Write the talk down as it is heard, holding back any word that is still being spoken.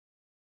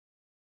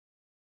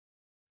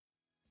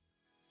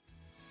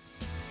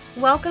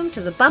Welcome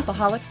to the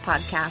Bumpaholics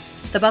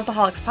Podcast. The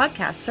Bumpaholics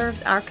Podcast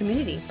serves our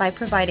community by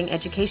providing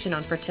education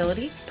on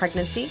fertility,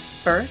 pregnancy,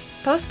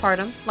 birth,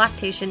 postpartum,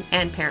 lactation,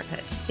 and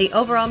parenthood. The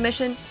overall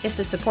mission is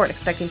to support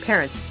expecting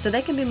parents so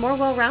they can be more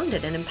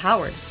well-rounded and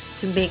empowered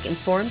to make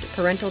informed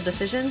parental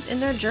decisions in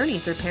their journey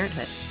through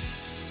parenthood.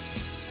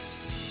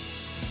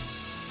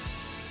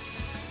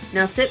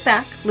 Now sit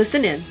back,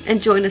 listen in,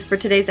 and join us for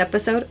today's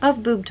episode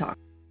of Boob Talk.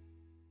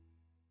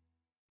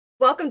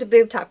 Welcome to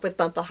Boob Talk with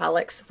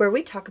Bumpaholics, where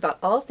we talk about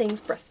all things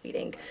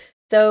breastfeeding.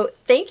 So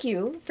thank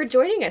you for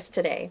joining us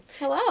today.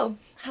 Hello.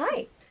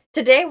 Hi.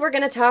 Today we're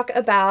going to talk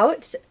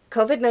about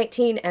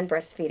COVID-19 and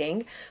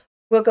breastfeeding.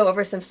 We'll go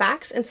over some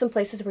facts and some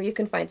places where you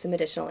can find some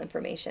additional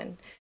information.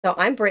 So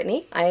I'm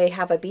Brittany. I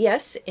have a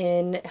BS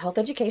in health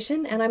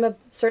education, and I'm a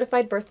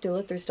certified birth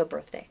doula through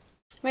Stillbirth Day.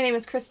 My name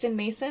is Kristen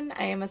Mason.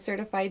 I am a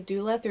certified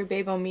doula through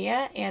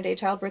Babomia and a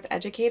childbirth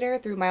educator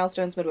through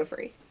Milestones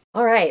Midwifery.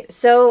 All right.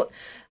 So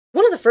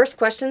one of the first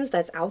questions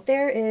that's out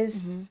there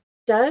is,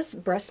 does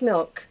breast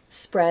milk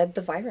spread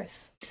the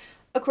virus?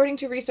 According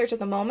to research at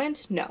the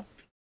moment, no.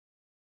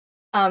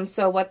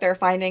 So what they're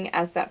finding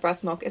is that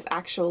breast milk is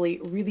actually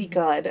really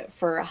good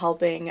for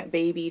helping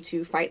baby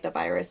to fight the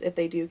virus if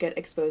they do get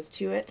exposed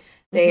to it.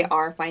 They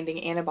are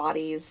finding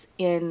antibodies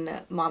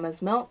in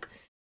mama's milk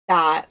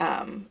that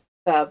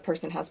the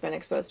person has been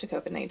exposed to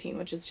COVID-19,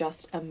 which is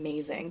just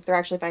amazing. They're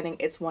actually finding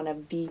it's one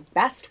of the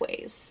best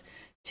ways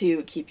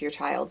to keep your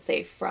child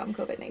safe from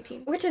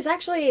COVID-19. Which is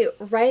actually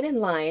right in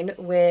line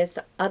with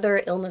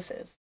other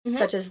illnesses,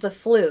 such as the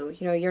flu.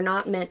 You know, you're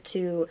not meant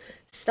to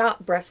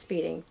stop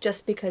breastfeeding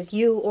just because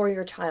you or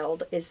your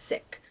child is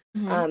sick.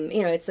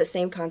 It's the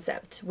same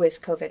concept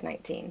with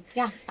COVID-19.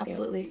 Yeah,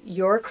 absolutely.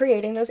 You're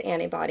creating those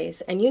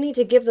antibodies, and you need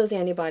to give those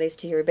antibodies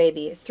to your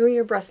baby through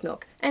your breast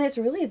milk. And it's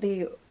really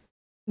the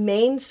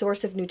main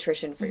source of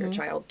nutrition for your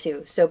child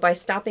too. So by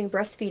stopping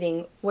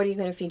breastfeeding, what are you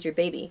going to feed your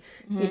baby?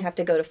 You'd have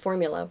to go to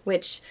formula,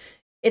 which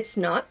it's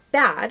not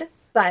bad,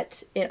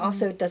 but it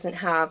also doesn't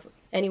have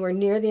anywhere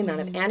near the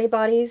amount of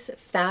antibodies,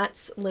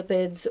 fats,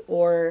 lipids,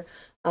 or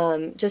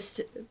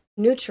just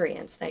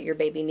nutrients that your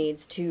baby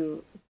needs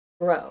to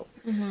grow.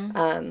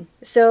 One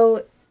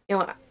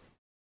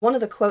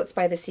of the quotes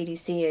by the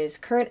CDC is,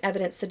 current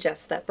evidence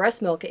suggests that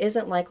breast milk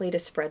isn't likely to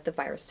spread the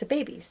virus to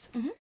babies.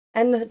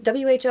 And the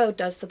WHO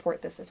does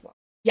support this as well.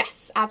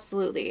 Yes,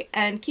 absolutely.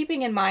 And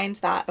keeping in mind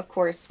that, of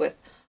course, with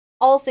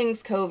all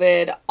things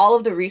COVID, all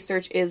of the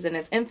research is in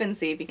its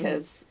infancy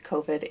because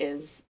COVID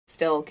is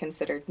still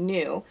considered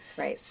new.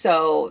 Right.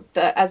 So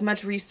as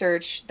much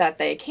research that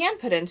they can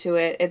put into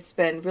it, it's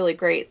been really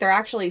great. They're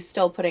actually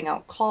still putting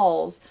out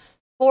calls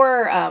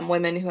for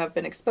women who have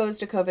been exposed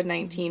to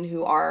COVID-19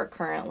 who are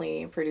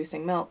currently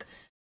producing milk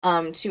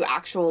to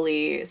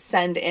actually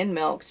send in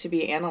milk to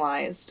be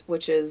analyzed,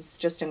 which is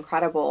just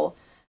incredible.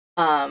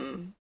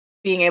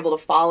 Being able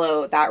to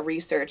follow that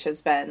research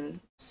has been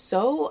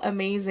so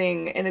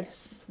amazing, and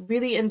it's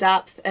really in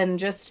depth, and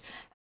just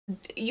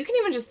you can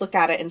even just look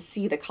at it and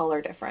see the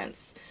color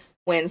difference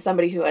when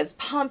somebody who has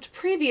pumped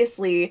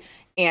previously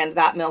and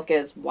that milk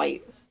is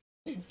white,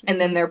 and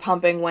then they're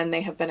pumping when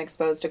they have been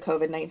exposed to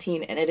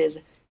COVID-19, and it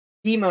is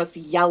the most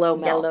yellow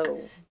milk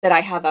that I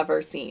have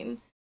ever seen.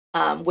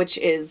 Which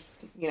is,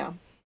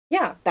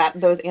 that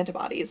those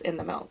antibodies in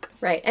the milk.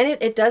 Right. And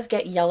it does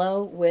get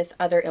yellow with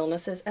other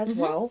illnesses as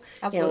well.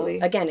 Absolutely.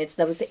 Again, it's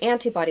those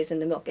antibodies in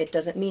the milk. It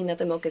doesn't mean that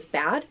the milk is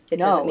bad. It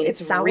doesn't mean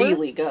it's sour.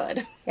 Really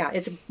good. Yeah,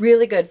 it's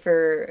really good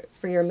for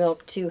your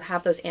milk to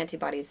have those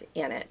antibodies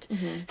in it.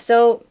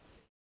 So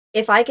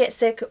if I get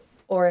sick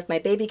or if my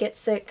baby gets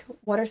sick,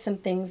 what are some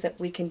things that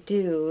we can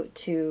do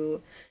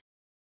to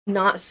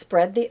not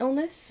spread the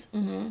illness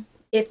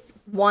if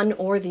one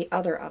or the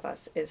other of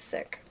us is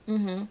sick?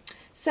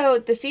 So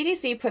the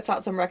CDC puts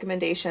out some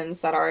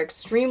recommendations that are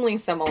extremely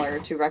similar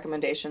to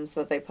recommendations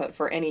that they put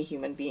for any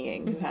human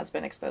being who has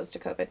been exposed to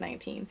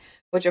COVID-19,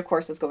 which of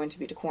course is going to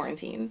be to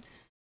quarantine.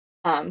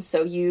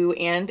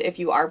 If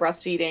you are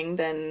breastfeeding,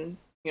 then,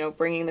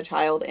 bringing the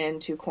child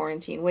into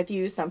quarantine with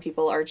you. Some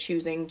people are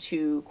choosing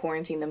to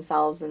quarantine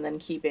themselves and then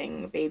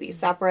keeping baby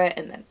separate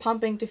and then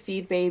pumping to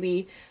feed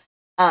baby.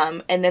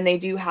 And then they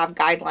do have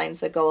guidelines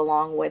that go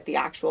along with the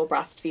actual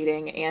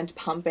breastfeeding and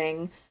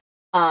pumping,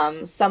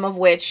 some of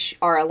which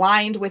are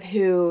aligned with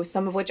WHO,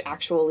 some of which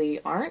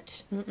actually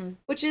aren't,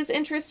 which is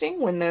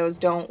interesting when those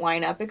don't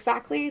line up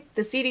exactly.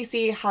 The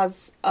CDC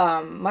has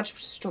much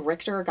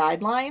stricter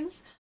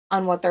guidelines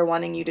on what they're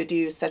wanting you to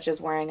do, such as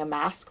wearing a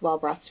mask while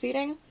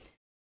breastfeeding,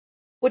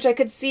 which I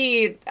could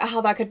see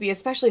how that could be,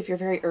 especially if you're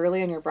very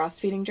early in your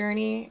breastfeeding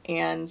journey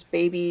and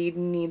baby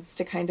needs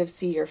to kind of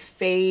see your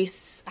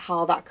face,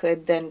 how that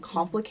could then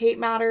complicate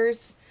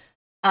matters.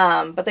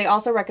 But they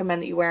also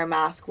recommend that you wear a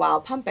mask while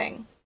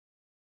pumping,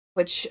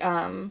 which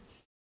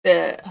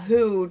the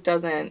WHO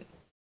doesn't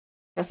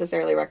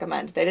necessarily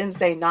recommend. They didn't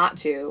say not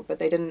to, but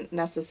they didn't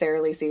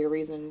necessarily see a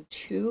reason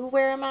to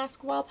wear a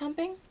mask while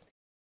pumping.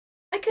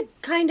 I could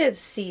kind of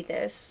see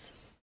this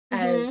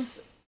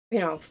as,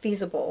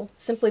 feasible,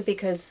 simply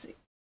because,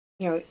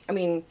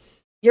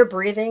 you're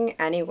breathing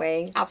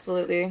anyway.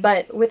 Absolutely.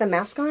 But with a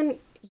mask on,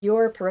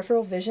 your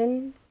peripheral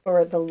vision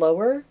for the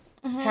lower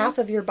half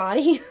of your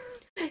body,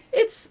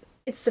 it's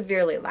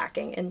severely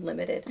lacking and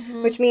limited,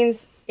 which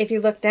means if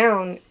you look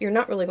down, you're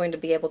not really going to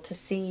be able to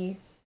see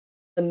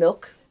the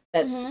milk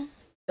that's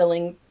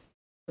filling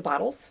the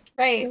bottles.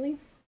 Right. Really.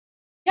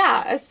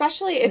 Yeah,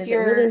 especially if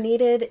you're really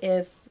needed,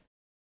 if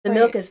the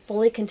milk is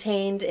fully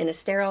contained in a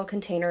sterile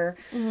container.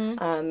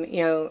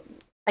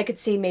 I could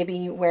see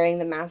maybe wearing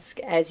the mask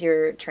as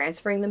you're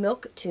transferring the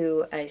milk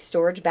to a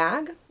storage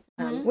bag,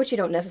 which you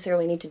don't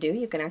necessarily need to do.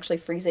 You can actually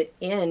freeze it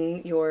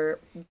in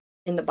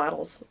the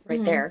bottles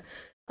right there.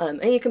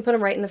 And you can put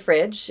them right in the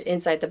fridge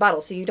inside the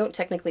bottle, so you don't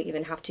technically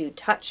even have to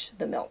touch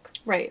the milk.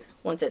 Right.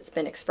 Once it's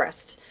been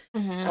expressed.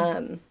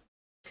 And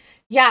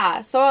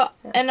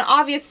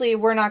obviously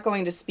we're not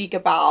going to speak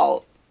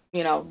about,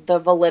 the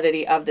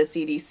validity of the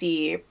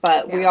CDC,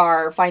 but we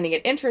are finding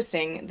it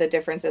interesting, the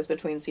differences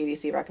between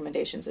CDC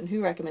recommendations and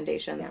WHO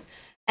recommendations.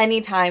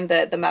 Anytime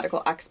that the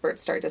medical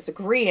experts start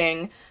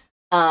disagreeing,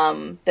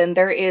 then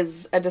there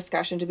is a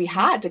discussion to be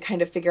had to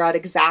kind of figure out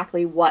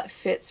exactly what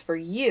fits for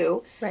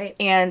you. Right.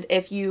 And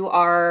if you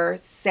are,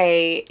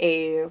 say,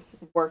 a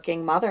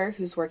working mother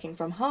who's working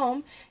from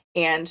home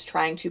and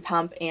trying to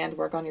pump and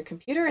work on your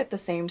computer at the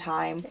same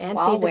time and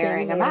while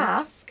wearing a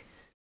mask,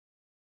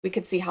 we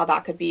could see how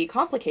that could be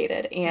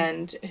complicated.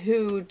 And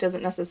WHO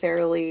doesn't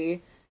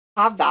necessarily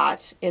have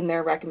that in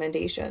their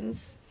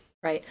recommendations.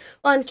 Right.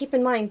 Well, and keep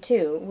in mind,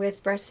 too,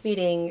 with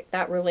breastfeeding,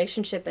 that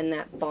relationship and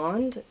that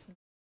bond,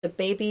 the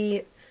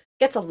baby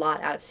gets a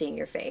lot out of seeing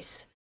your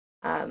face.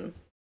 They're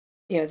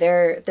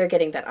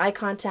getting that eye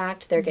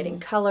contact, they're getting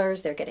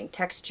colors, they're getting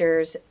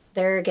textures,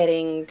 they're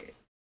getting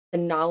the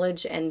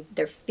knowledge, and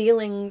they're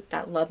feeling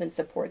that love and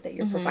support that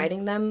you're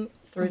providing them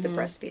through the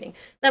breastfeeding.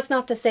 That's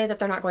not to say that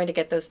they're not going to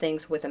get those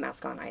things with a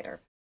mask on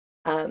either.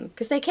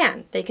 Because they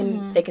can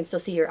still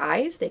see your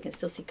eyes, they can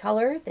still see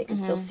color, they can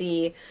still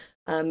see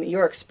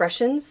your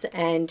expressions,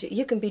 and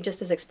you can be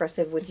just as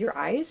expressive with your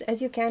eyes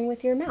as you can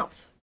with your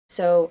mouth.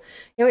 So,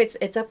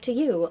 it's up to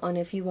you on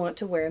if you want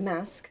to wear a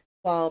mask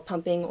while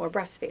pumping or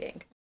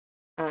breastfeeding.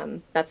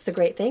 That's the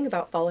great thing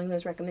about following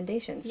those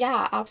recommendations.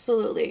 Yeah,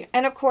 absolutely.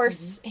 And of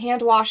course,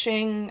 hand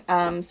washing,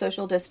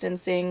 social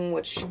distancing,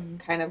 which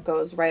kind of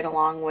goes right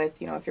along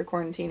with, if you're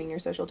quarantining, you're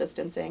social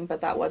distancing, but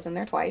that was in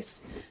there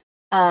twice.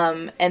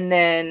 And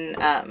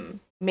then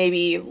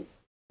maybe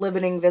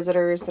limiting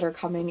visitors that are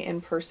coming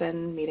in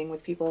person, meeting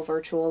with people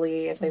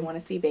virtually if they want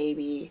to see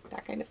baby,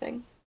 that kind of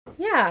thing.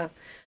 Yeah.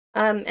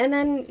 And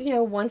then,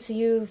 once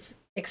you've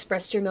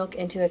expressed your milk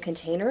into a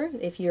container,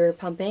 if you're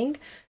pumping,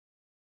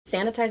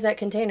 sanitize that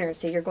container.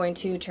 So you're going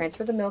to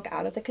transfer the milk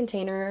out of the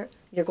container.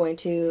 You're going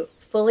to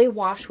fully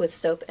wash with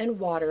soap and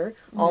water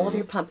all of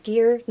your pump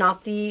gear,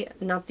 not the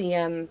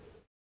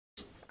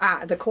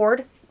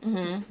cord,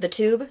 the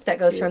tube that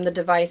goes from the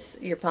device,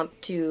 your pump,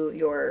 to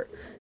your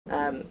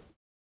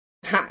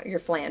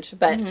flange.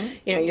 But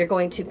you're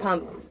going to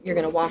pump. You're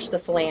going to wash the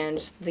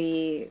flange,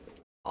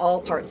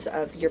 all parts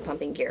of your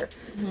pumping gear.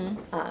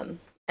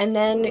 And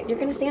then you're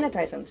going to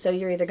sanitize them. So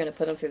you're either going to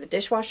put them through the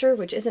dishwasher,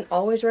 which isn't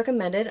always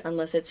recommended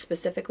unless it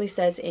specifically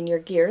says in your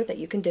gear that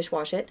you can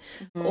dishwash it,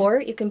 or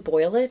you can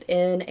boil it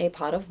in a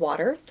pot of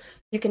water.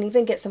 You can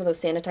even get some of those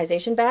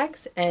sanitization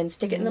bags and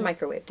stick it in the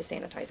microwave to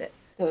sanitize it.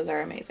 Those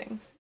are amazing.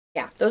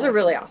 Yeah, those are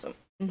really awesome.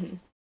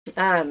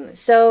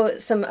 So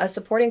a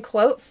supporting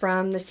quote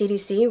from the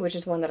CDC, which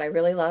is one that I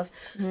really love.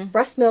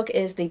 Breast milk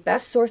is the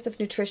best source of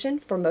nutrition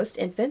for most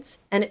infants,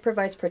 and it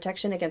provides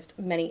protection against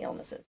many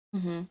illnesses.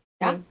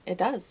 Yeah, it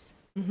does.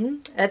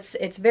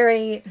 It's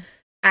very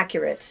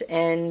accurate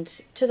and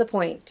to the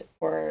point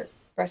for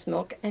breast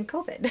milk and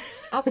COVID.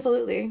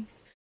 Absolutely.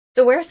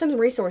 So where are some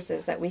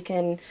resources that we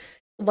can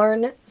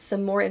learn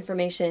some more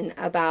information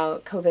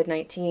about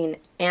COVID-19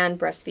 and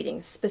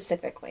breastfeeding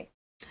specifically?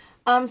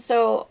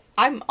 So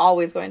I'm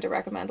always going to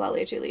recommend La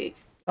Leche League.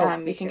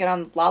 You can get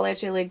on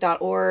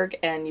lalecheleague.org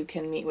and you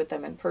can meet with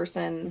them in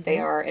person. They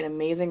are an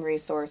amazing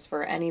resource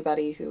for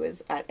anybody who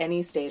is at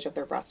any stage of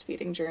their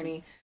breastfeeding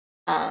journey.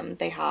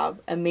 They have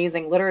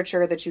amazing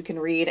literature that you can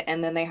read,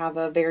 and then they have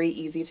a very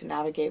easy to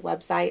navigate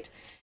website,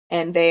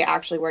 and they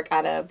actually work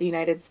out of the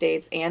United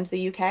States and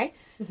the UK.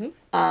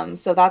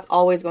 So that's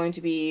always going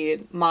to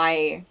be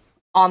my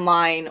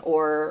online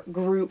or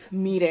group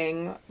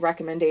meeting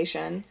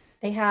recommendation.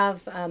 They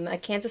have a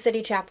Kansas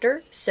City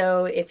chapter,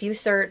 so if you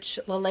search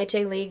La Leche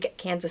League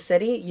Kansas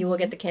City, you will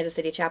get the Kansas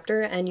City chapter,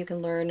 and you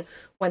can learn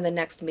when the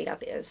next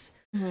meetup is.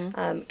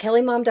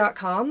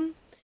 KellyMom.com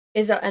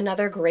is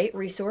another great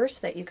resource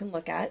that you can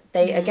look at.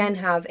 They, again,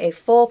 have a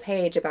full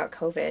page about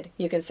COVID.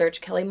 You can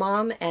search Kelly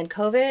Mom and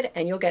COVID,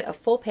 and you'll get a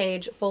full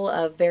page full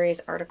of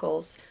various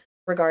articles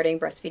regarding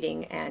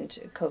breastfeeding and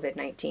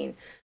COVID-19.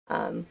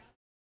 And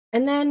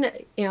then,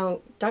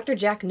 Dr.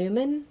 Jack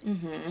Newman,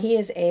 he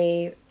is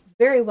a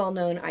very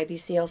well-known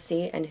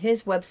IBCLC, and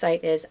his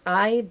website is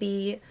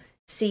ibconline.ca.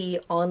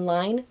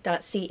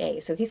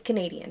 So he's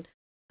Canadian.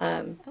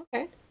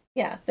 Okay.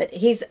 Yeah, but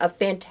he's a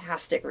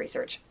fantastic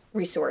resource.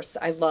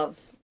 I love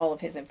all of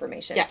his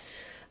information.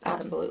 Yes,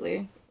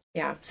 absolutely.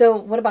 Yeah. So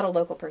what about a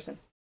local person?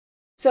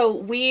 So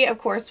we, of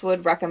course,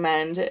 would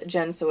recommend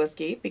Jen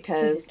Sawiski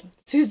because...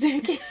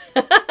 Suzuki.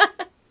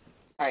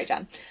 Sorry,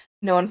 Jen.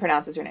 No one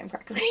pronounces your name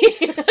correctly.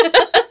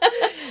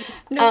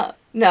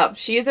 No,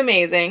 she is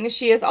amazing.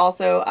 She is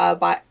also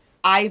by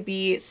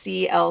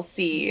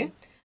IBCLC,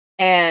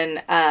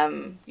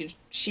 and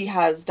she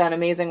has done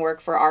amazing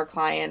work for our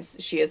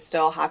clients. She is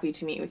still happy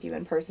to meet with you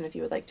in person if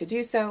you would like to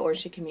do so, or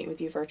she can meet with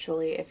you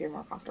virtually if you're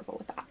more comfortable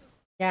with that.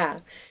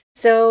 Yeah.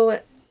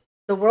 So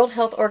the World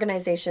Health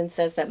Organization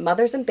says that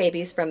mothers and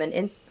babies form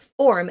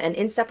an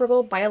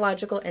inseparable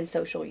biological and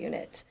social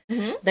unit.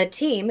 Mm-hmm. The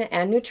team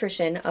and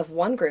nutrition of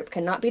one group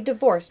cannot be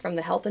divorced from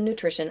the health and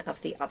nutrition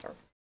of the other.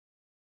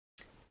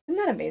 Isn't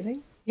that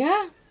amazing?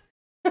 Yeah.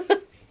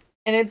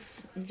 And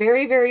it's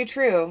very, very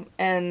true.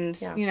 And,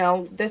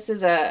 this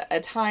is a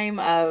time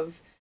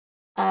of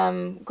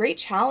great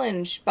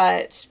challenge,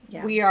 but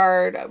we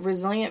are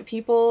resilient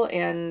people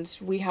and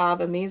we have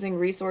amazing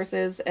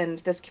resources, and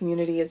this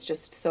community is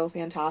just so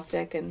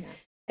fantastic. And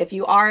if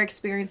you are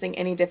experiencing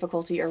any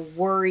difficulty or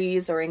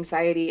worries or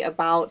anxiety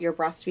about your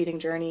breastfeeding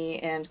journey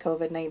and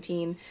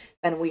COVID-19,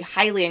 then we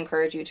highly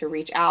encourage you to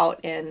reach out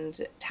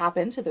and tap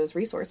into those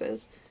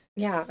resources.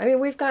 Yeah, I mean,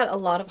 we've got a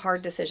lot of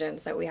hard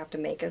decisions that we have to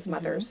make as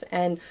mothers,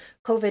 and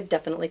COVID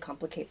definitely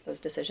complicates those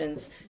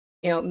decisions.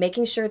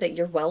 Making sure that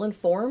you're well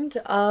informed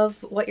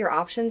of what your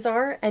options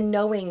are, and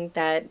knowing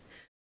that,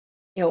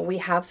 we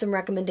have some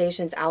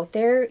recommendations out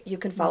there. You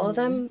can follow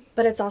them,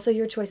 but it's also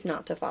your choice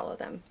not to follow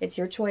them. It's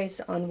your choice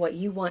on what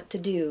you want to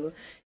do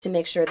to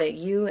make sure that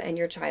you and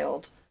your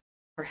child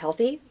are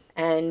healthy,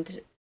 and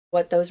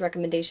what those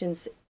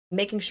recommendations,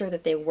 making sure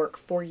that they work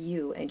for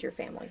you and your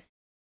family.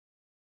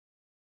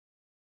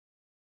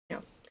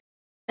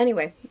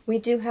 Anyway, we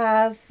do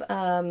have,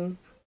 I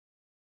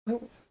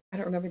don't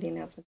remember the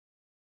announcements.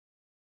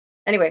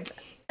 Anyway,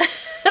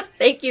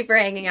 thank you for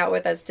hanging out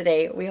with us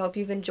today. We hope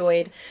you've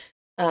enjoyed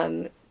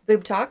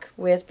Boob Talk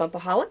with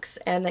Bumpaholics,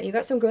 and that you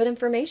got some good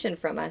information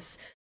from us.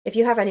 If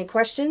you have any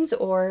questions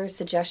or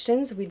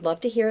suggestions, we'd love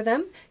to hear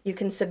them. You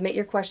can submit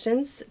your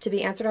questions to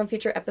be answered on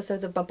future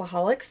episodes of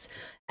Bumpaholics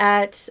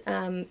at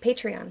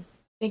Patreon.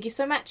 Thank you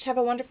so much. Have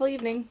a wonderful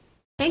evening.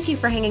 Thank you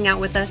for hanging out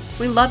with us.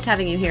 We loved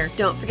having you here.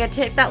 Don't forget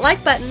to hit that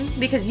like button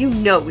because you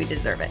know we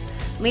deserve it.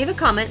 Leave a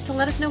comment to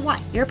let us know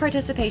why. Your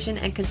participation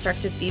and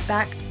constructive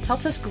feedback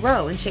helps us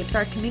grow and shapes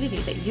our community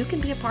that you can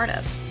be a part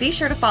of. Be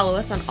sure to follow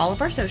us on all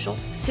of our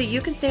socials so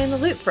you can stay in the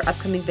loop for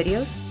upcoming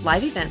videos,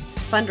 live events,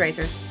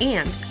 fundraisers,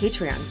 and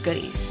Patreon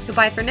goodies.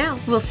 Goodbye for now.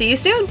 We'll see you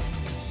soon.